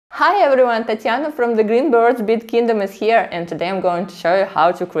Hi everyone, Tatiana from the Greenbird Bead Kingdom is here, and today I'm going to show you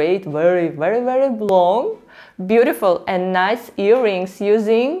how to create very long, beautiful and nice earrings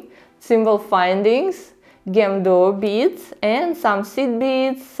using Cymbal findings, GemDuo beads and some seed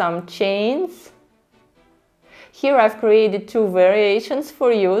beads, some chains. Here I've created two variations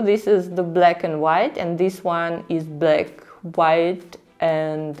for you. This is the black and white, and this one is black, white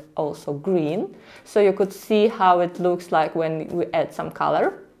and also green. So you could see how it looks like when we add some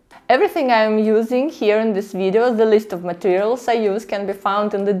color. Everything I am using here in this video, the list of materials I use can be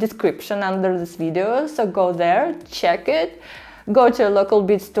found in the description under this video, so go there, check it, go to your local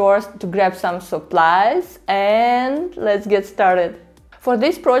bead stores to grab some supplies, and let's get started. For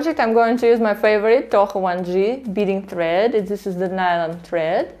this project I'm going to use my favorite Toho 1G beading thread. This is the nylon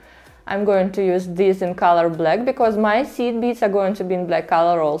thread. I'm going to use this in color black because my seed beads are going to be in black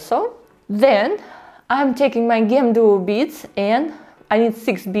color also. Then I'm taking my GemDuo beads, and I need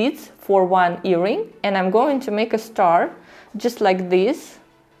 6 beads for one earring, and I'm going to make a star just like this.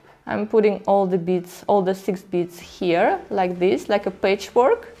 I'm putting all the beads, all the 6 beads here like this, like a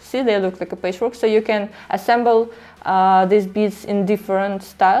patchwork. See, they look like a patchwork. So you can assemble these beads in different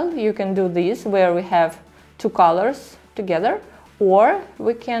style. You can do this where we have 2 colors together, or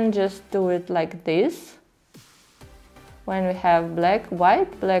we can just do it like this. When we have black,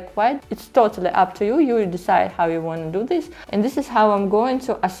 white, it's totally up to you. You decide how you want to do this. And this is how I'm going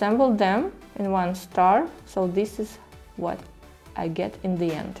to assemble them in one star. So this is what I get in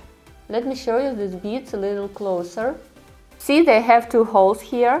the end. Let me show you these beads a little closer. See, they have 2 holes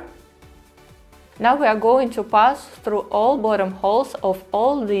here. Now we are going to pass through all bottom holes of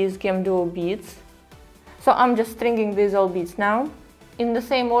all these GemDuo beads. So I'm just stringing these all beads now. In the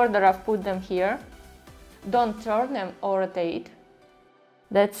same order I've put them here. Don't turn them or rotate.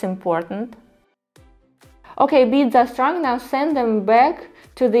 That's important. Okay, beads are strung. Now send them back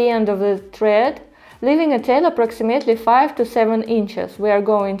to the end of the thread, leaving a tail approximately 5 to 7 inches. We are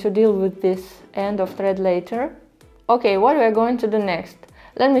going to deal with this end of thread later. Okay, what we are going to do next?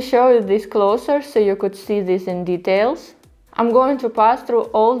 Let me show you this closer so you could see this in details. I'm going to pass through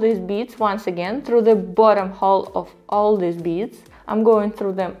all these beads once again, through the bottom hole of all these beads. I'm going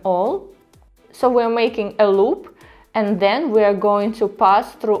through them all. So we're making a loop, and then we are going to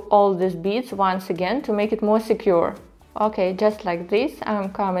pass through all these beads once again to make it more secure. Okay, just like this,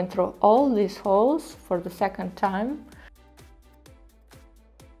 I'm coming through all these holes for the second time.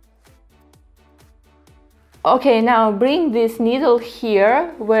 Okay, now bring this needle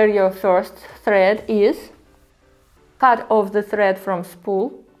here where your first thread is. Cut off the thread from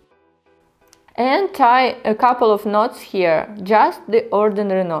spool and tie a couple of knots here, just the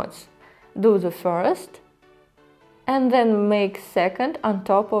ordinary knots. Do the first and then make second on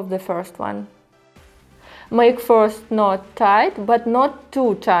top of the first one. Make first knot tight, but not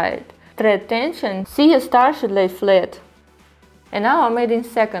too tight. Thread tension. See, your star should lay flat. And now I'm adding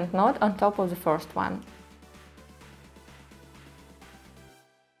second knot on top of the first one.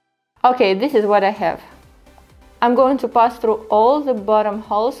 Okay, this is what I have. I'm going to pass through all the bottom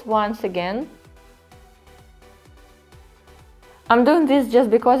holes once again. I'm doing this just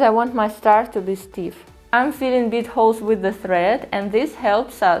because I want my star to be stiff. I'm filling bead holes with the thread, and this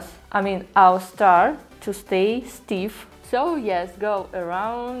helps us, our star, to stay stiff. So yes, go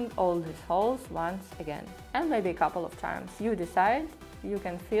around all these holes once again, and maybe a couple of times. You decide. You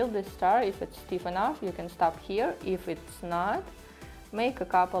can feel the star. If it's stiff enough, you can stop here. If it's not, make a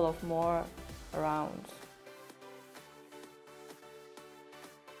couple of more rounds.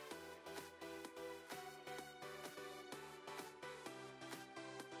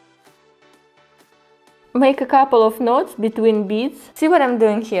 Make a couple of knots between beads. See what I'm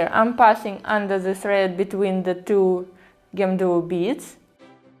doing here? I'm passing under the thread between the 2 GemDuo beads.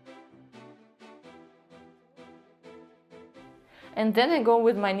 And then I go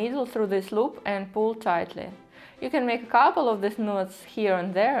with my needle through this loop and pull tightly. You can make a couple of these knots here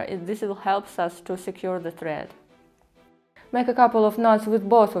and there. This will help us to secure the thread. Make a couple of knots with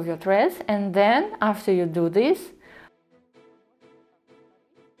both of your threads, and then after you do this,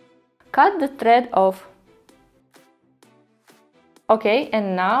 cut the thread off. Okay,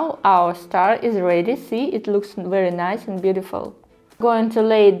 and now our star is ready. See, it looks very nice and beautiful. I'm going to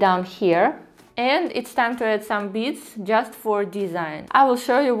lay it down here, and it's time to add some beads just for design. I will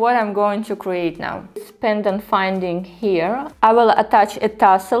show you what I'm going to create now. This pendant finding here. I will attach a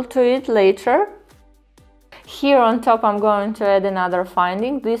tassel to it later. Here on top I'm going to add another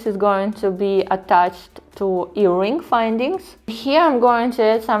finding. This is going to be attached to earring findings. Here I'm going to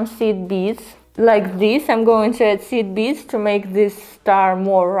add some seed beads. Like this, I'm going to add seed beads to make this star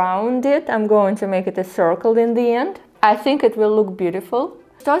more rounded. I'm going to make it a circle in the end. I think it will look beautiful.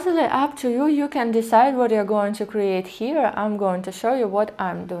 Totally up to you, you can decide what you're going to create here. I'm going to show you what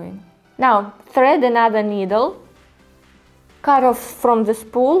I'm doing. Now, thread another needle, cut off from the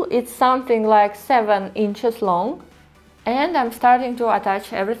spool, it's something like 7 inches long, and I'm starting to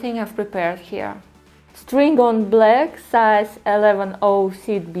attach everything I've prepared here. String on black size 11/0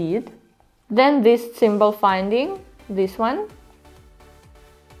 seed bead, then this cymbal finding, this one,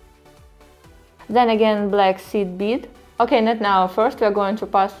 then again black seed bead. Okay, not now. First we're going to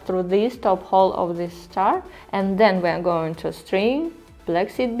pass through this top hole of this star, and then we're going to string, black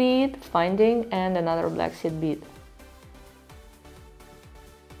seed bead, finding, and another black seed bead.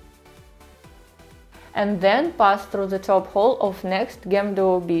 And then pass through the top hole of next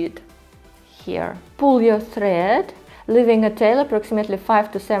GemDuo bead. Here. Pull your thread, leaving a tail approximately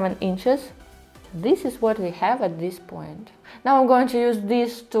 5 to 7 inches. This is what we have at this point. Now I'm going to use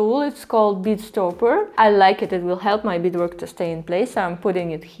this tool, it's called Bead Stopper. I like it, it will help my beadwork to stay in place, so I'm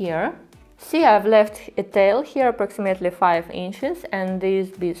putting it here. See, I've left a tail here approximately 5 inches, and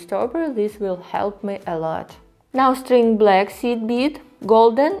this bead stopper, this will help me a lot. Now string black seed bead,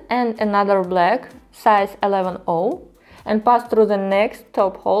 golden, and another black, size 11/0, and pass through the next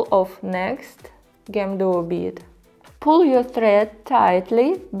top hole of next GemDuo bead. Pull your thread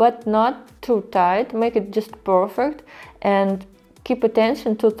tightly, but not too tight, make it just perfect, and keep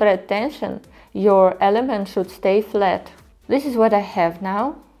attention to thread tension. Your element should stay flat. This is what I have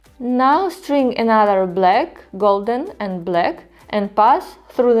now. Now string another black, golden, and black, and pass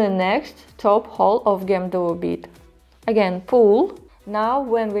through the next top hole of GemDuo bead. Again, pull. Now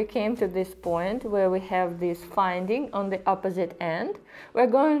when we came to this point where we have this finding on the opposite end,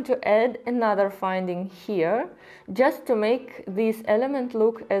 we're going to add another finding here just to make this element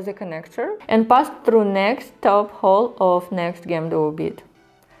look as a connector, and pass through next top hole of next GemDuo bead.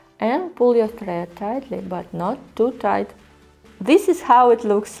 And pull your thread tightly, but not too tight. This is how it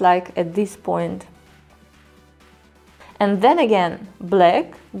looks like at this point. And then again, black,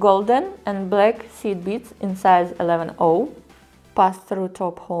 golden, and black seed beads in size 11/0. Pass through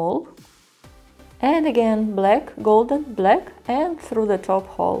top hole, and again black, golden, black, and through the top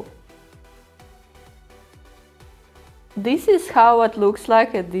hole. This is how it looks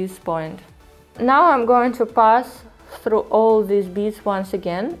like at this point. Now I'm going to pass through all these beads once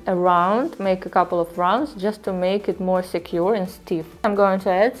again, around, make a couple of rounds just to make it more secure and stiff. I'm going to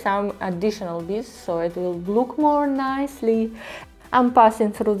add some additional beads so it will look more nicely. I'm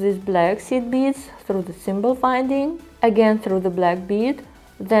passing through these black seed beads, through the cymbal finding, again through the black bead,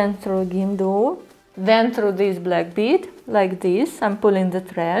 then through GemDuo, then through this black bead, like this. I'm pulling the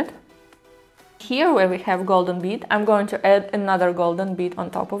thread. Here where we have golden bead, I'm going to add another golden bead on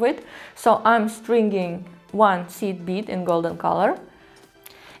top of it. So I'm stringing one seed bead in golden color,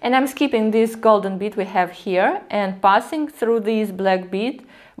 and I'm skipping this golden bead we have here and passing through this black bead,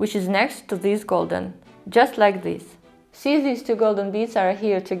 which is next to this golden, just like this. See, these two golden beads are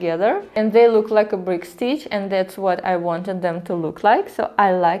here together and they look like a brick stitch, and that's what I wanted them to look like, so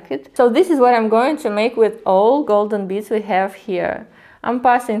I like it. So this is what I'm going to make with all golden beads we have here. I'm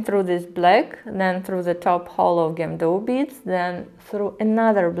passing through this black, then through the top hole of GemDuo beads, then through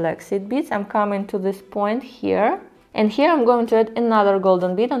another black seed beads. I'm coming to this point here, and here I'm going to add another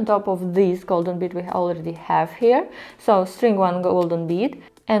golden bead on top of this golden bead we already have here. So string one golden bead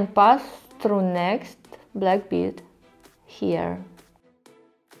and pass through next black bead here.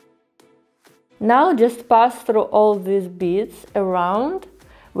 Now just pass through all these beads around.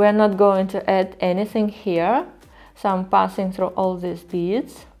 We're not going to add anything here, so I'm passing through all these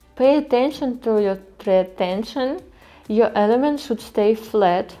beads. Pay attention to your thread tension. Your element should stay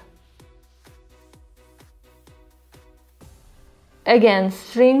flat. Again,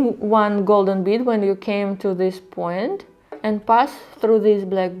 string one golden bead when you came to this point and pass through this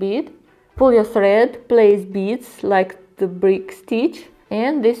black bead. Pull your thread, place beads like the brick stitch,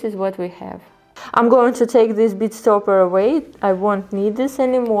 and this is what we have. I'm going to take this bead stopper away. I won't need this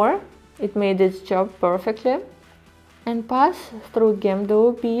anymore. It made its job perfectly. And pass through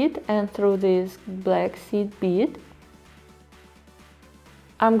GemDuo bead and through this black seed bead.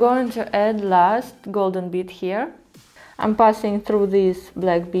 I'm going to add last golden bead here. I'm passing through this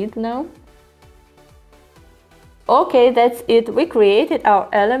black bead now. Okay, that's it. We created our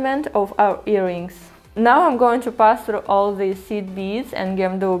element of our earrings. Now I'm going to pass through all these seed beads and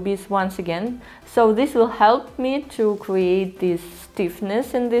GemDuo beads once again. So this will help me to create this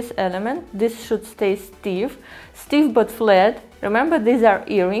stiffness in this element. This should stay stiff but flat. Remember, these are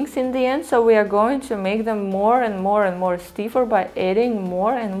earrings in the end, so we are going to make them more and more and more stiffer by adding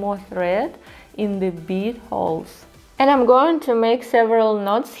more and more thread in the bead holes. And I'm going to make several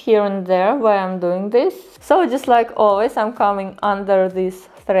knots here and there while I'm doing this. So just like always, I'm coming under this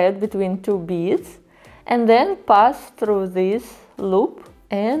thread between two beads and then pass through this loop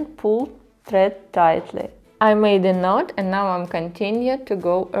and pull thread tightly. I made a knot and now I'm continuing to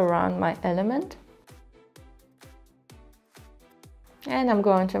go around my element. And I'm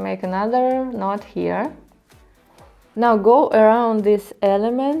going to make another knot here. Now go around this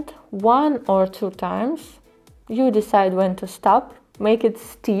element 1 or 2 times. You decide when to stop, make it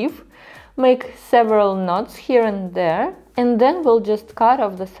stiff, make several knots here and there, and then we'll just cut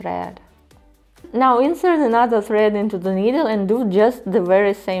off the thread. Now insert another thread into the needle and do just the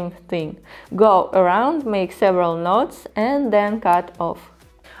very same thing. Go around, make several knots and then cut off.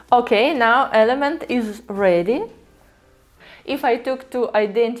 Okay, now element is ready. If I took 2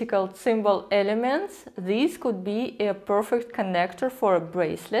 identical cymbal elements, this could be a perfect connector for a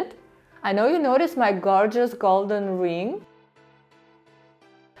bracelet. I know you noticed my gorgeous golden ring.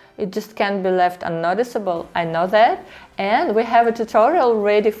 It just can't be left unnoticeable, I know that. And we have a tutorial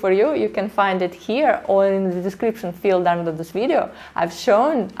ready for you. You can find it here or in the description field under this video. I've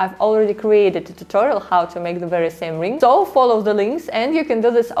already created a tutorial how to make the very same ring. So follow the links and you can do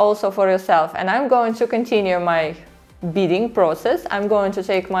this also for yourself. And I'm going to continue my beading process. I'm going to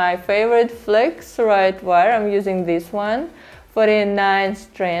take my favorite flex right wire. I'm using this one, 49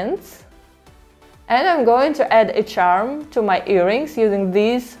 strands. And I'm going to add a charm to my earrings using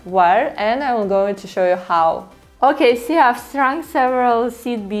this wire and I'm going to show you how. Okay, see, I've strung several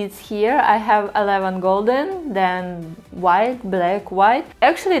seed beads here. I have 11 golden, then white, black, white.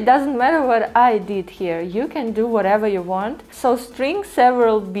 Actually, it doesn't matter what I did here. You can do whatever you want. So string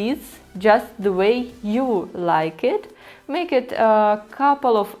several beads just the way you like it. Make it a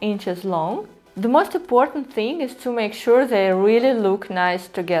couple of inches long. The most important thing is to make sure they really look nice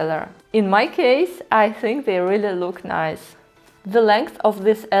together. In my case, I think they really look nice. The length of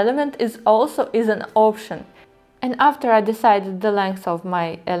this element is an option. And after I decided the length of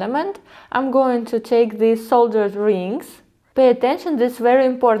my element, I'm going to take these soldered rings. Pay attention, this is very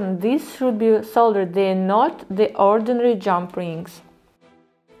important. These should be soldered, they're not the ordinary jump rings.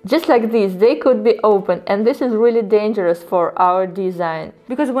 Just like this, they could be open, and this is really dangerous for our design.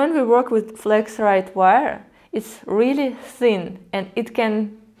 Because when we work with flex right wire, it's really thin and it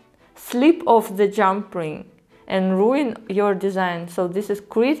can slip off the jump ring and ruin your design. So this is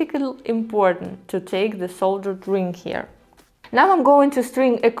critically important to take the soldered ring here. Now I'm going to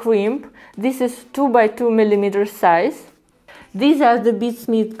string a crimp. This is 2 by 2 millimeter size. These are the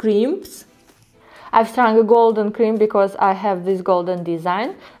beadsmith crimps. I've strung a golden crimp because I have this golden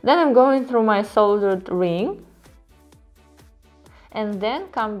design. Then I'm going through my soldered ring and then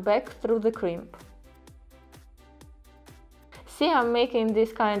come back through the crimp. See, I'm making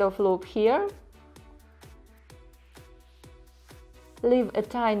this kind of loop here. Leave a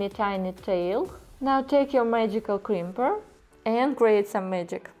tiny tail. Now take your magical crimper and create some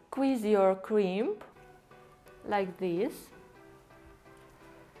magic. Squeeze your crimp like this.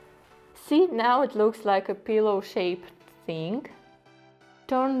 See, now it looks like a pillow-shaped thing.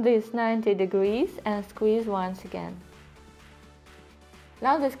 Turn this 90 degrees and squeeze once again.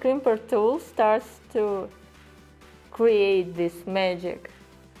 Now this crimper tool starts to create this magic.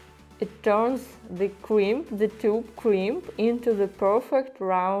 It turns the tube crimp into the perfect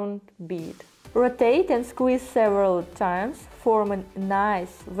round bead. Rotate and squeeze several times, form a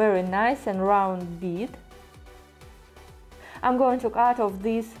nice, very nice and round bead. I'm going to cut off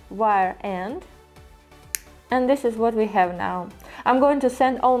this wire end, and this is what we have now. I'm going to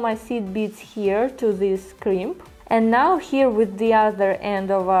send all my seed beads here to this crimp, and now here with the other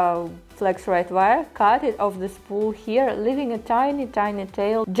end of our flex right wire, cut it off the spool here, leaving a tiny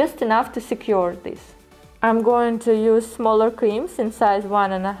tail, just enough to secure this. I'm going to use smaller crimps in size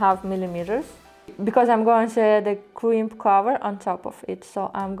 1.5 millimeters because I'm going to add a crimp cover on top of it, so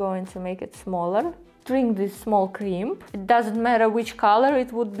I'm going to make it smaller. String this small crimp. It doesn't matter which color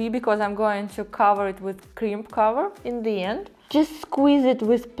it would be because I'm going to cover it with crimp cover in the end. Just squeeze it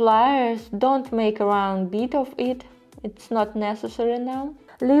with pliers, don't make a round bead of it, it's not necessary now.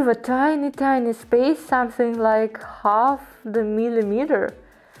 Leave a tiny space, something like 0.5 millimeter,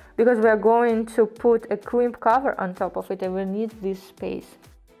 because we are going to put a crimp cover on top of it and we need this space.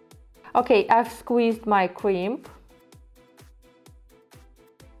 Okay, I've squeezed my crimp.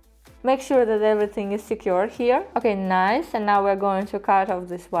 Make sure that everything is secure here. Okay, nice. And now we're going to cut off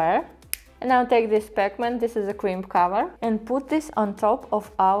this wire. And now take this pegment, this is a crimp cover, and put this on top of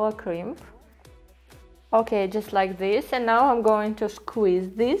our crimp. Okay, just like this. And now I'm going to squeeze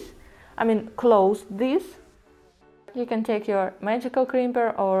this, close this. You can take your magical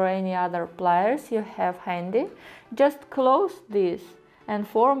crimper or any other pliers you have handy. Just close this and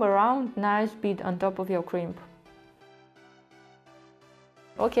form a round, nice bead on top of your crimp.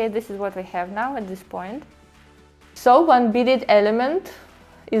 Okay, this is what we have now at this point. So one beaded element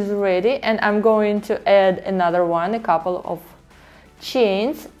is ready, and I'm going to add another one, a couple of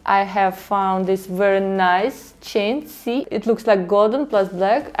chains. I have found this very nice chain. See, it looks like golden plus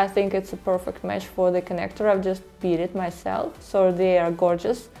black. I think it's a perfect match for the connector. I've just beaded myself, so they are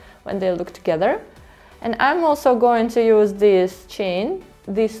gorgeous when they look together. And I'm also going to use this chain,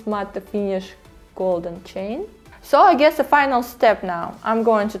 this matte finish golden chain. So I guess the final step now. I'm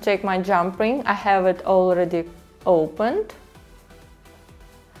going to take my jump ring. I have it already opened.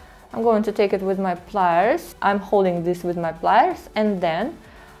 I'm going to take it with my pliers. I'm holding this with my pliers, and then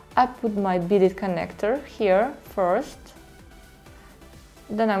I put my beaded connector here first.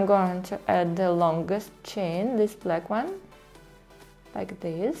 Then I'm going to add the longest chain, this black one, like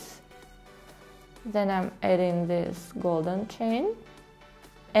this. Then I'm adding this golden chain.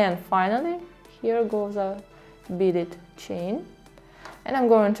 And finally, here goes a beaded chain. And I'm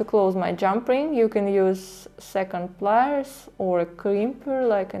going to close my jump ring. You can use second pliers or a crimper,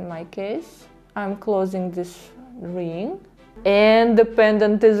 like in my case. I'm closing this ring. And the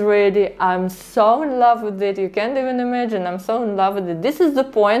pendant is ready. I'm so in love with it. You can't even imagine. I'm so in love with it. This is the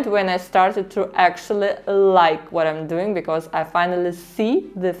point when I started to actually like what I'm doing, because I finally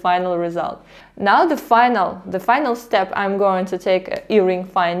see the final result. Now the final step, I'm going to take earring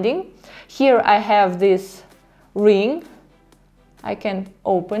finding. Here I have this ring. I can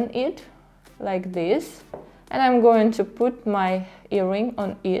open it like this, and I'm going to put my earring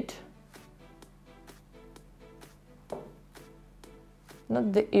on it.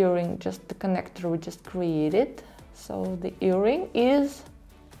 Not the earring, just the connector we just created. So the earring is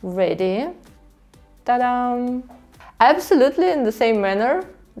ready. Ta-da! Absolutely in the same manner,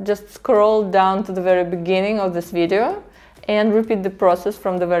 just scroll down to the very beginning of this video and repeat the process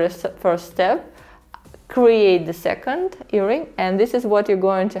from the very first step. Create the second earring, and this is what you're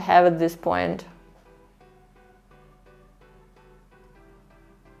going to have at this point.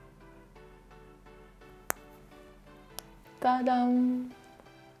 Ta-da!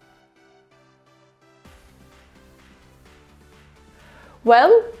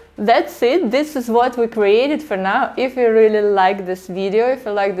 Well, that's it. This is what we created for now. If you really like this video, if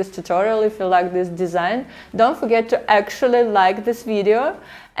you like this tutorial, if you like this design, don't forget to actually like this video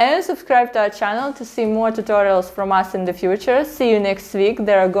and subscribe to our channel to see more tutorials from us in the future. See you next week.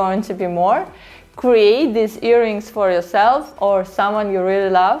 There are going to be more. Create these earrings for yourself or someone you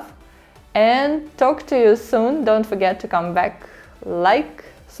really love. And talk to you soon. Don't forget to come back, like,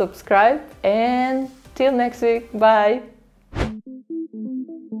 subscribe, and till next week. Bye.